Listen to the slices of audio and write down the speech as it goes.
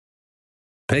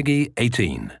Peggy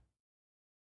 18.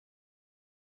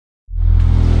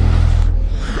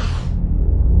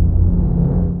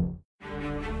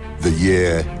 The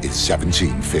year is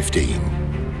 1715,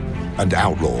 and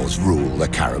outlaws rule the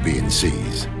Caribbean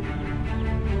seas.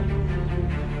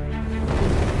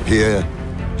 Here,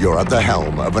 you're at the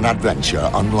helm of an adventure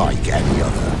unlike any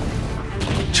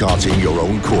other, charting your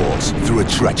own course through a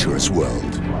treacherous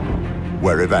world,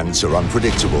 where events are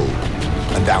unpredictable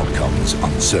and outcomes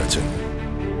uncertain.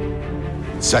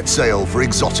 Set sail for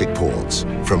exotic ports,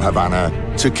 from Havana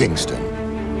to Kingston,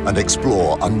 and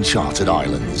explore uncharted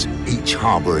islands, each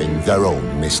harboring their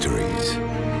own mysteries.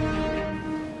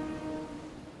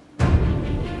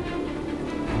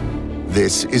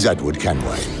 This is Edward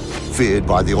Kenway, feared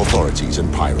by the authorities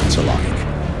and pirates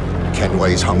alike.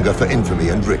 Kenway's hunger for infamy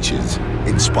and riches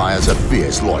inspires a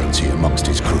fierce loyalty amongst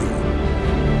his crew.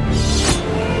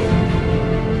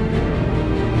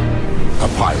 A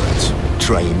pirate,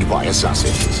 trained by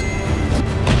assassins.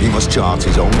 He must chart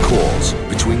his own course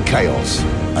between chaos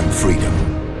and freedom.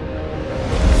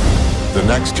 The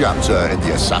next chapter in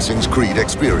the Assassin's Creed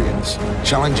experience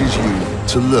challenges you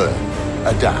to learn,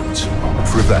 adapt,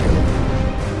 prevail,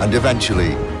 and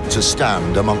eventually to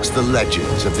stand amongst the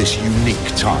legends of this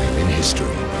unique time in history.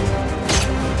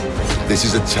 This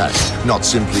is a test not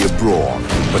simply of brawn,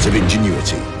 but of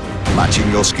ingenuity, matching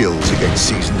your skills against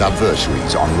seasoned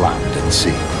adversaries on land and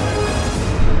sea.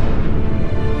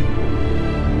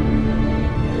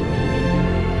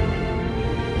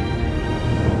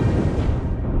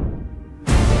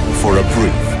 For a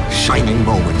brief, shining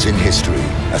moment in history,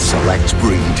 a select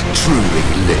breed truly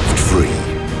lived free.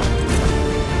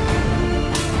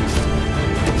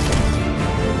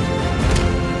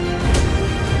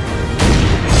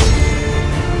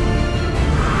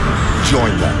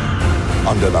 Join them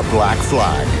under the black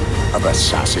flag of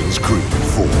Assassin's Creed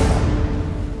 4.